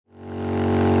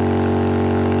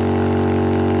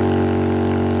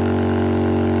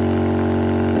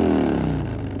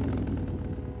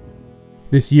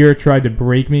This year tried to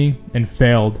break me and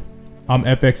failed. I'm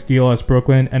FXDLS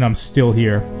Brooklyn and I'm still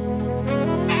here.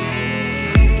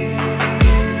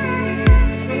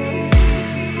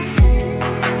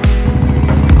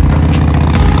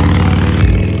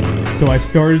 So I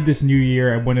started this new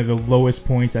year at one of the lowest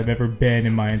points I've ever been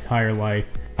in my entire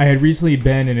life. I had recently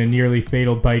been in a nearly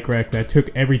fatal bike wreck that took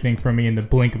everything from me in the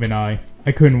blink of an eye.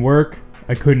 I couldn't work,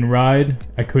 I couldn't ride,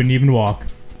 I couldn't even walk.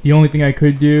 The only thing I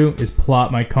could do is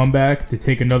plot my comeback to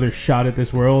take another shot at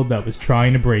this world that was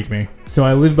trying to break me. So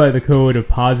I live by the code of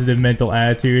positive mental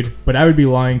attitude, but I would be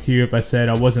lying to you if I said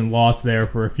I wasn't lost there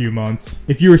for a few months.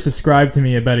 If you were subscribed to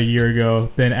me about a year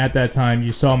ago, then at that time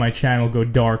you saw my channel go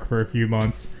dark for a few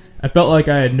months. I felt like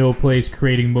I had no place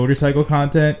creating motorcycle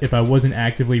content if I wasn't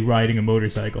actively riding a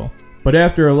motorcycle. But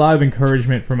after a lot of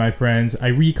encouragement from my friends, I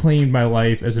reclaimed my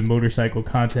life as a motorcycle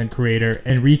content creator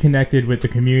and reconnected with the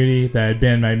community that had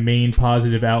been my main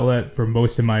positive outlet for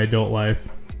most of my adult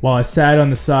life. While I sat on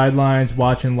the sidelines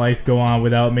watching life go on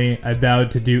without me, I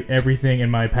vowed to do everything in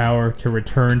my power to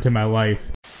return to my life.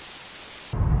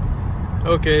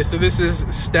 Okay, so this is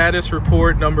status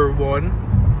report number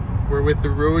 1. We're with the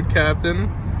road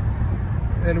captain.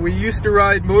 And we used to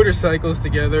ride motorcycles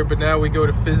together, but now we go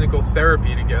to physical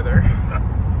therapy together.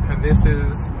 And this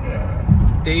is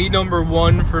day number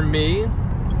 1 for me.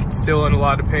 I'm still in a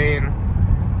lot of pain,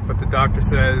 but the doctor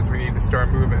says we need to start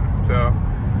moving. So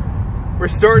we're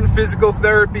starting physical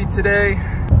therapy today,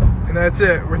 and that's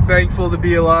it. We're thankful to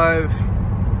be alive,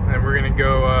 and we're gonna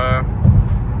go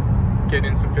get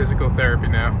in some physical therapy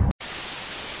now.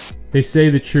 They say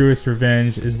the truest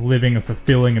revenge is living a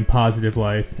fulfilling and positive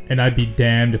life, and I'd be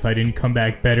damned if I didn't come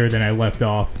back better than I left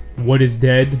off. What is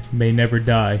dead may never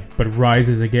die, but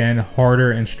rises again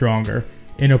harder and stronger.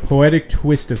 In a poetic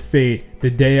twist of fate, the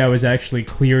day I was actually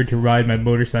cleared to ride my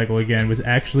motorcycle again was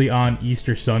actually on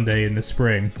Easter Sunday in the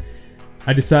spring.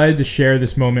 I decided to share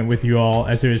this moment with you all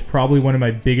as it was probably one of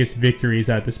my biggest victories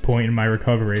at this point in my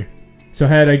recovery. So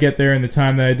how did I get there in the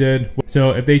time that I did?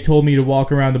 So if they told me to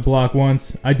walk around the block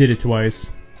once, I did it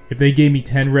twice. If they gave me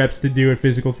 10 reps to do at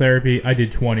physical therapy, I did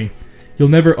 20. You'll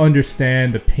never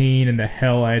understand the pain and the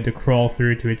hell I had to crawl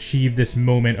through to achieve this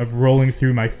moment of rolling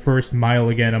through my first mile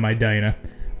again on my Dyna.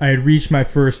 I had reached my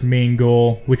first main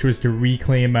goal, which was to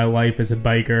reclaim my life as a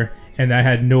biker, and I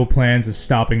had no plans of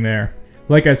stopping there.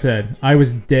 Like I said, I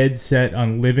was dead set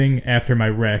on living after my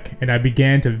wreck, and I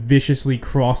began to viciously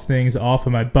cross things off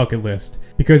of my bucket list.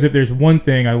 Because if there's one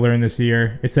thing I learned this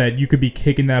year, it's that you could be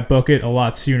kicking that bucket a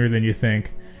lot sooner than you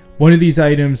think. One of these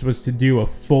items was to do a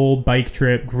full bike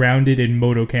trip grounded in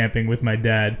moto camping with my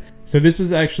dad. So this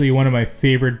was actually one of my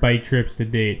favorite bike trips to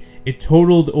date. It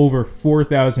totaled over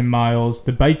 4,000 miles.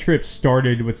 The bike trip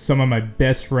started with some of my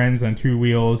best friends on 2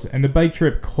 wheels, and the bike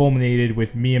trip culminated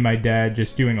with me and my dad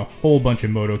just doing a whole bunch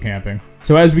of moto camping.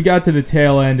 So as we got to the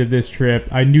tail end of this trip,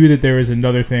 I knew that there was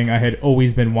another thing I had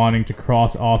always been wanting to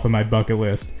cross off of my bucket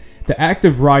list. The act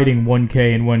of riding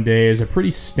 1K in one day is a pretty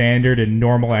standard and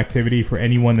normal activity for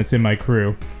anyone that's in my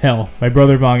crew. Hell, my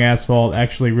brother Von Asphalt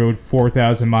actually rode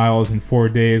 4,000 miles in 4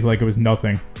 days like it was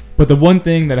nothing. But the one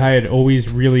thing that I had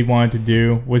always really wanted to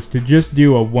do was to just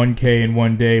do a 1K in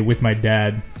one day with my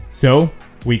dad. So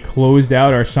we closed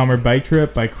out our summer bike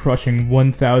trip by crushing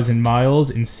 1,000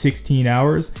 miles in 16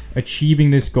 hours,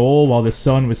 achieving this goal while the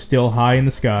sun was still high in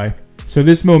the sky. So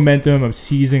this momentum of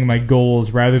seizing my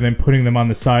goals rather than putting them on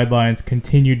the sidelines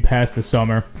continued past the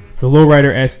summer. The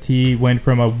Lowrider ST went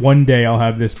from a one day I'll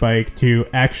have this bike to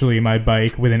actually my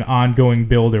bike with an ongoing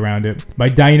build around it. My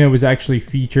Dyna was actually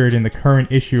featured in the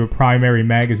current issue of Primary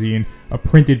Magazine, a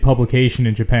printed publication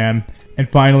in Japan. And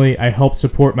finally, I helped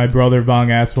support my brother Von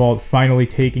Asphalt finally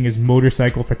taking his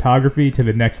motorcycle photography to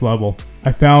the next level.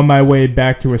 I found my way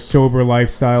back to a sober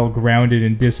lifestyle grounded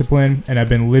in discipline, and I've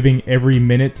been living every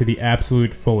minute to the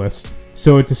absolute fullest.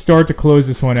 So to start to close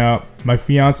this one out, my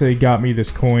fiance got me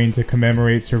this coin to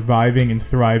commemorate surviving and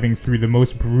thriving through the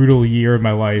most brutal year of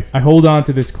my life. I hold on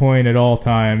to this coin at all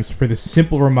times for the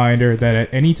simple reminder that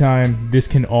at any time, this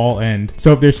can all end.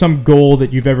 So if there's some goal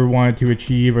that you've ever wanted to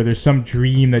achieve, or there's some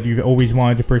dream that you've always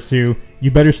wanted to pursue,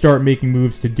 you better start making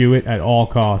moves to do it at all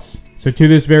costs. So to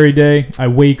this very day, I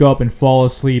wake up and fall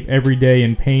asleep every day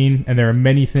in pain, and there are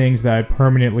many things that I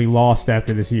permanently lost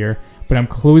after this year. But I'm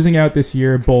closing out this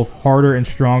year both harder and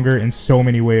stronger in so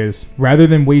many ways. Rather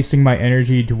than wasting my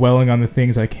energy dwelling on the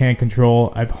things I can't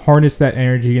control, I've harnessed that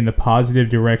energy in the positive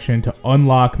direction to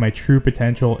unlock my true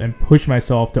potential and push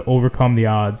myself to overcome the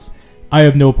odds. I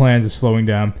have no plans of slowing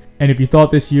down. And if you thought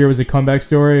this year was a comeback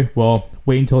story, well,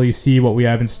 wait until you see what we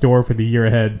have in store for the year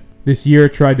ahead. This year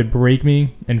tried to break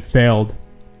me and failed.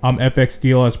 I'm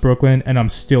FXDLS Brooklyn and I'm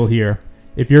still here.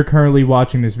 If you're currently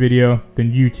watching this video,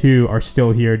 then you too are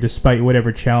still here despite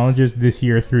whatever challenges this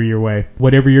year threw your way.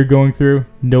 Whatever you're going through,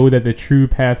 know that the true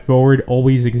path forward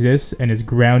always exists and is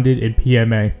grounded in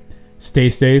PMA. Stay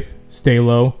safe, stay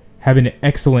low, have an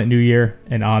excellent new year,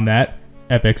 and on that,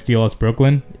 FXDLS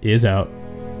Brooklyn is out.